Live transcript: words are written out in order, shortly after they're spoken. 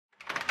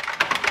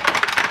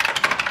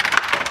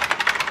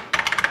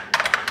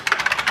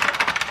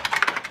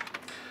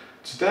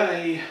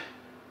Today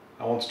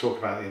I want to talk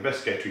about the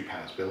investigatory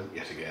powers bill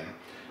yet again,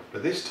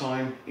 but this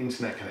time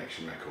internet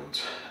connection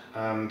records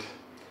and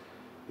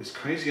this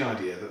crazy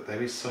idea that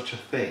there is such a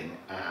thing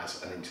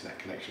as an internet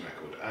connection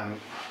record,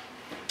 and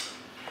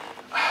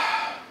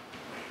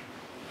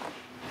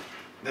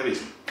there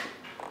isn't.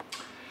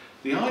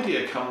 The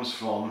idea comes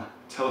from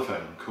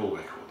telephone call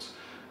records,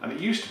 and it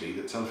used to be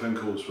that telephone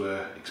calls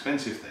were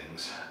expensive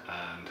things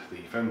and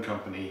the phone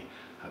company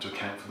had to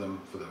account for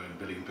them for their own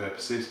billing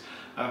purposes,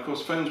 and of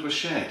course phones were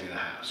shared in a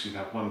house. You'd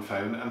have one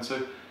phone, and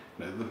so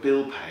the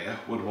bill payer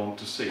would want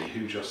to see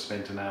who just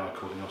spent an hour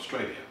calling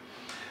Australia.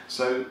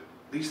 So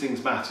these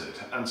things mattered,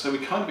 and so we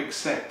kind of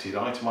accepted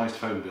itemised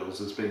phone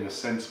bills as being a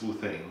sensible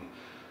thing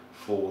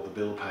for the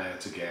bill payer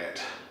to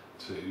get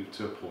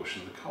to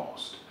apportion the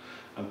cost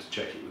and to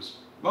check it was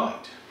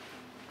right.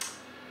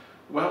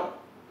 Well,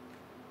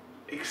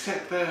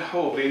 except they're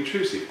horribly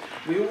intrusive.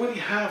 We already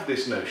have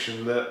this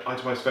notion that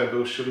itemised phone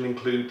bills shouldn't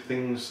include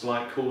things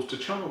like calls to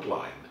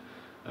Childline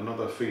and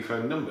other free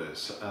phone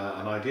numbers,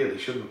 and ideally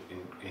shouldn't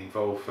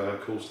involve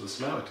calls to the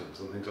Samaritans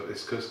and things like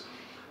this, because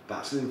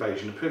that's an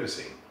invasion of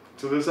privacy.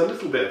 So there's a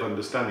little bit of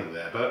understanding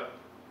there, but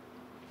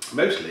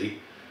mostly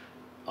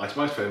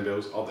itemised phone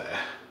bills are there,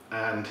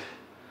 and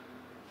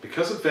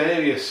because of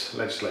various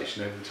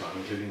legislation over the time,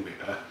 including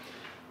RIPA,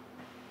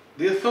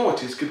 the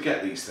authorities could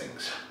get these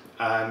things.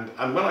 And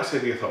when I say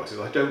the authorities,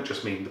 I don't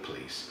just mean the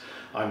police.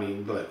 I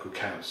mean the local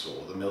council,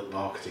 or the milk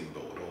marketing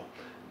board, or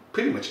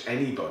pretty much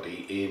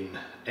anybody in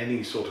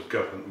any sort of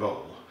government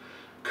role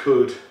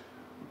could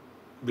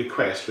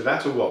request,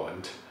 without a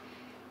warrant,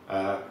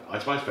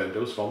 itemised phone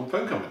bills from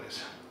phone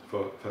companies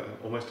for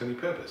almost any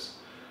purpose.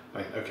 I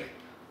mean, okay,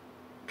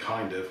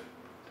 kind of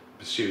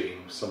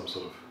pursuing some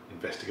sort of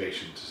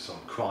investigation to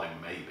some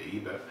crime maybe,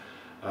 but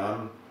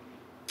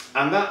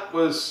and that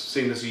was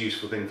seen as a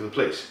useful thing for the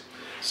police.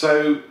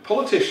 So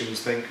politicians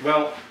think,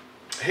 well,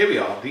 here we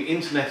are, the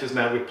internet has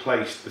now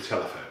replaced the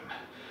telephone.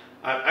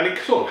 And it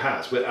sort of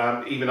has,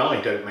 but even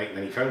I don't make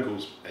many phone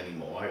calls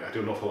anymore. I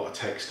do an awful lot of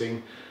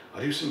texting, I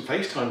do some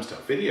FaceTime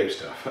stuff, video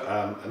stuff,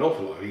 an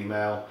awful lot of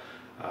email,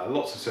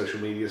 lots of social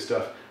media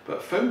stuff,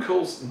 but phone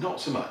calls, not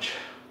so much.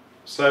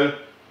 So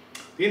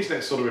the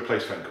internet sort of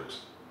replaced phone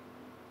calls.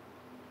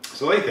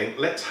 So they think,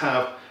 let's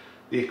have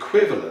the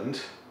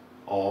equivalent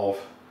of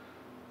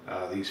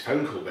these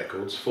phone call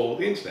records for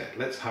the internet.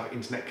 Let's have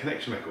internet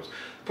connection records.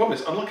 The problem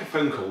is, unlike a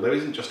phone call, there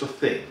isn't just a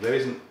thing. There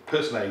isn't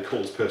person A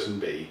calls person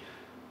B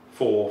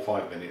for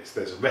 5 minutes.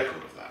 There's a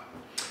record of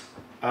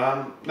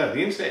that. No,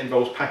 the internet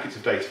involves packets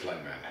of data flowing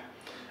around.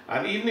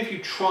 And even if you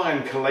try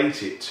and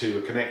collate it to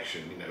a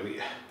connection,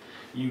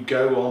 you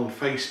go on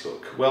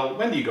Facebook. Well,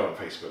 when do you go on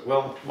Facebook?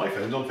 Well, my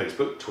phone's on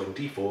Facebook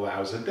 24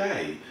 hours a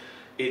day.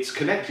 It's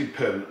connected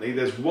permanently.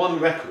 There's one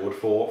record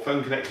for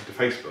phone connected to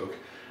Facebook,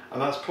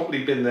 and that's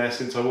probably been there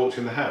since I walked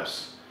in the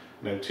house,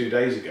 2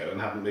 days ago,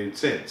 and haven't moved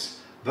since.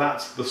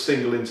 That's the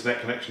single internet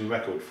connection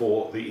record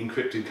for the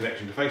encrypted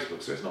connection to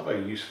Facebook, so it's not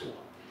very useful.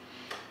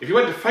 If you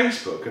went to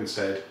Facebook and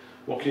said,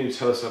 what can you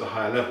tell us at a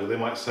higher level? They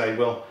might say,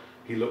 well,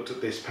 he looked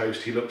at this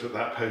post, he looked at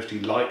that post, he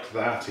liked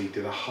that, he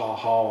did a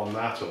ha-ha on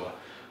that, or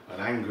an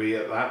angry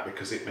at that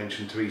because it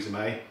mentioned Theresa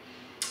May.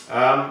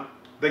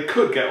 They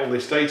could get all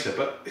this data,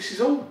 but this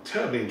is all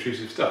terribly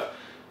intrusive stuff.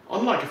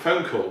 Unlike a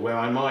phone call where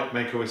I might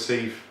make or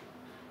receive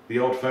the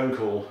odd phone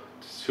call,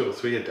 2 or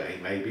 3 a day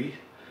maybe,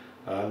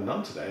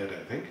 none today I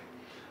don't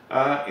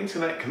think.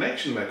 Internet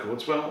connection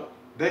records, well,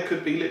 there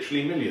could be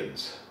literally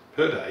millions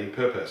per day,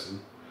 per person,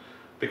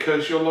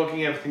 because you're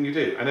logging everything you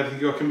do, and everything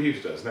your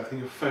computer does, and everything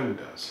your phone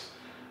does.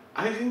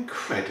 And it's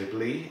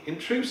incredibly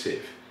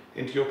intrusive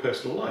into your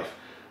personal life.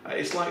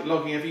 It's like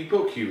logging every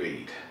book you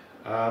read.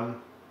 And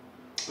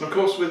of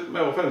course with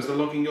mobile phones, they're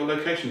logging your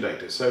location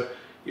data, so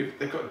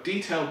they've got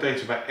detailed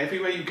data about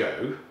everywhere you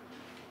go,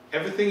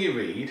 everything you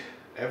read,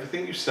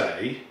 everything you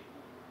say,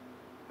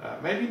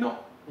 maybe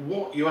not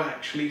what you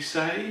actually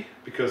say,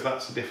 because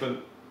that's a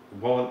different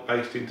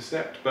warrant-based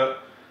intercept, but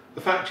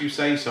the fact you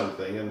say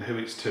something and who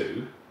it's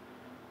to,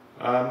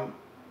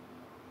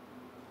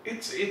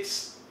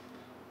 it's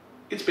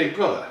Big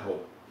Brother, or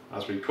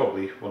as we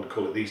probably want to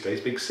call it these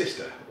days, Big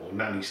Sister, or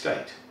Nanny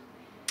State.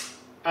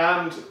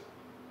 And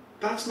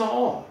that's not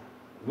on.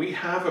 We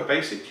have a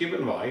basic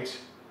human right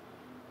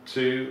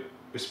to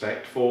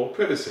respect for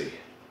privacy.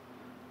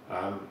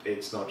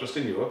 It's not just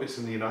in Europe, it's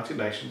in the United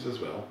Nations as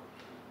well.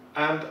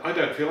 And I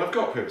don't feel I've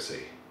got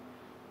privacy.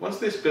 Once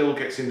this bill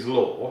gets into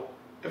law,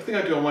 everything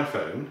I do on my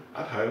phone,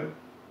 at home,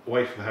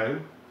 away from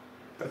home,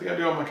 everything I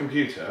do on my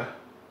computer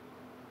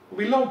will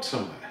be logged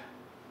somewhere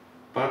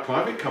by a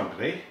private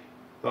company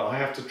that I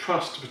have to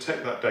trust to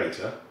protect that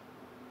data.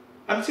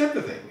 And it's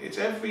everything. It's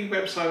every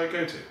website I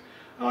go to.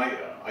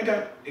 I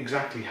don't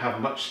exactly have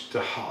much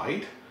to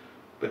hide,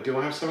 but do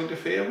I have something to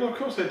fear? Well, of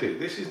course I do.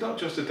 This is not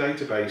just a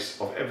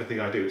database of everything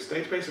I do, it's a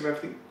database of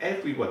everything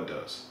everyone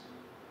does.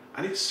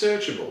 And it's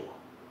searchable.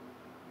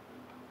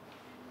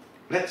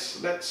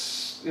 Let's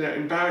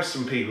embarrass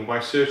some people by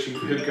searching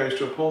for who goes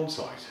to a porn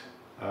site.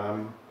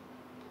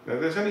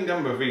 There's any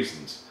number of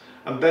reasons.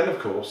 And then of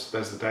course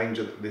there's the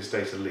danger that this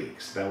data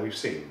leaks. Now we've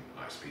seen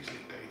ISPs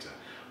leak data.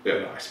 We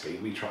have an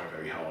ISP, we try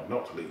very hard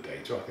not to leak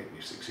data. I think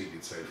we've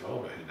succeeded so far,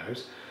 but who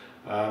knows.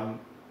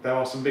 There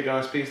are some big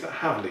ISPs that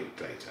have leaked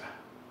data.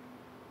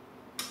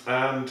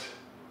 And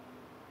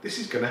this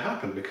is going to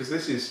happen because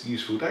this is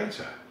useful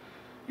data.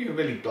 You can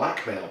really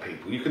blackmail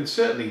people. You can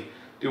certainly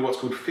do what's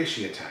called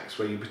phishing attacks,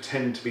 where you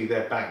pretend to be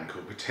their bank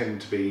or pretend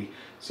to be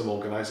some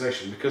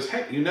organisation, because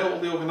heck, you know all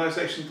the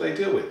organisations they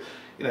deal with.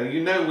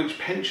 You know which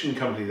pension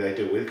company they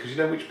deal with because you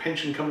know which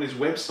pension company's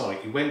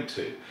website you went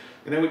to.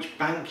 You know which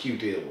bank you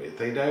deal with.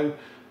 They know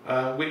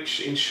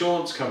which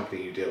insurance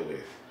company you deal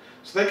with.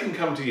 So they can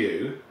come to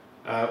you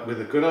with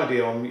a good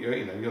idea on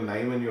your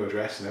name and your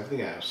address and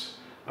everything else,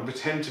 and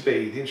pretend to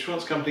be the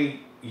insurance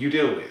company you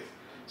deal with,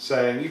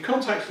 saying, you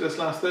contacted us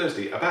last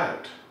Thursday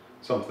about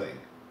something.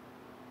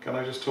 Can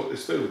I just talk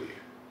this through with you?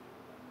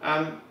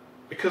 And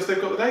because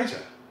they've got the data,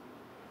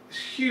 this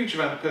huge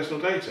amount of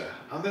personal data,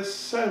 and there's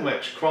so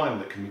much crime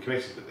that can be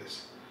committed with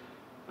this.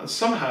 And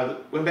somehow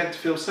we're meant to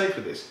feel safe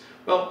with this.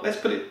 Well, let's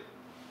put it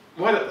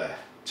right up there.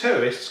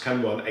 Terrorists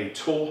can run a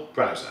Tor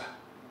browser.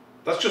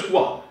 That's just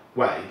one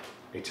way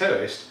a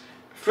terrorist,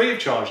 free of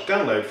charge,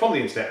 download from the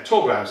internet a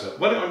Tor browser,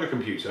 run it on your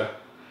computer,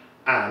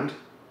 and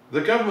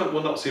the government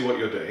will not see what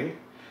you're doing.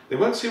 They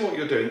won't see what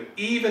you're doing,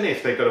 even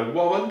if they've got a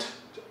warrant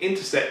to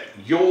intercept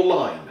your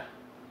line,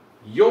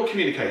 your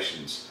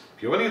communications.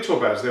 If you're running a Tor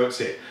browser, they won't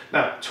see it.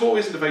 Now, Tor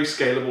isn't a very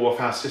scalable or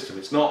fast system.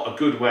 It's not a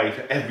good way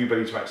for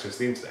everybody to access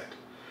the internet.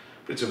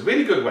 But it's a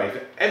really good way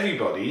for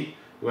everybody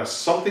who has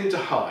something to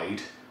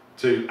hide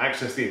to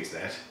access the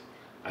internet,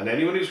 and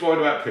anyone who's worried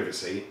about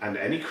privacy, and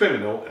any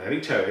criminal and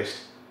any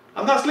terrorist,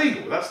 and that's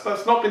legal. That's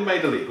not been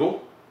made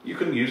illegal. You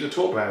can use a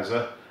Tor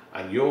browser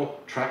and your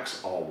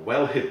tracks are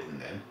well hidden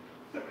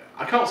then.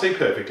 I can't say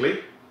perfectly.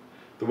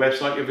 The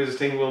website you're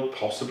visiting will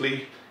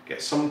possibly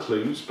get some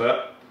clues,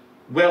 but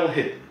well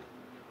hidden.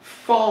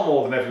 Far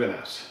more than everyone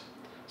else.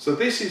 So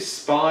this is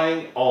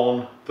spying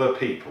on the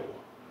people.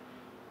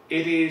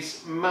 It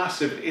is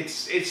massive.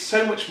 It's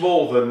so much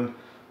more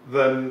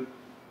than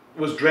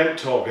was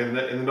dreamt of in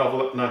the novel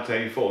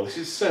 1984. This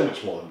is so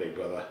much more than Big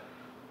Brother.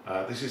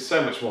 This is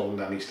so much more than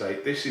Nanny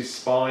State. This is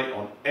spy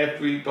on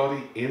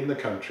everybody in the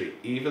country,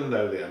 even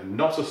though they are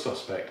not a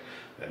suspect,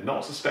 they're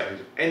not suspected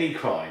of any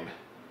crime.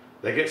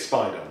 They get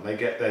spied on. They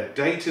get their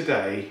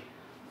day-to-day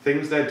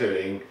things they're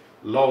doing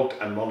logged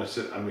and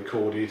monitored and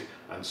recorded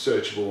and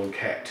searchable and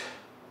kept.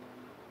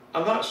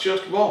 And that's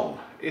just wrong.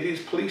 It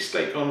is police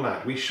state gone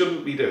mad. We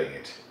shouldn't be doing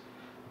it.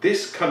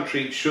 This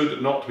country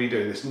should not be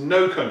doing this.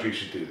 No country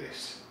should do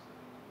this.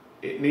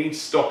 It needs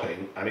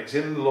stopping, and it's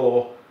in the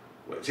law.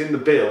 It's in the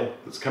bill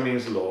that's coming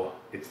into law.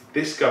 It's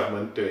this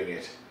government doing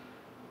it.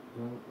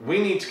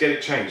 We need to get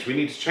it changed. We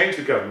need to change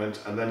the government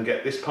and then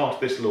get this part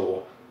of this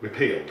law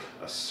repealed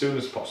as soon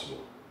as possible.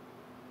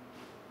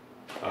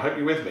 I hope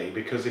you're with me,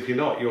 because if you're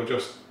not, you're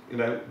just,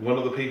 one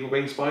of the people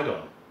being spied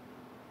on.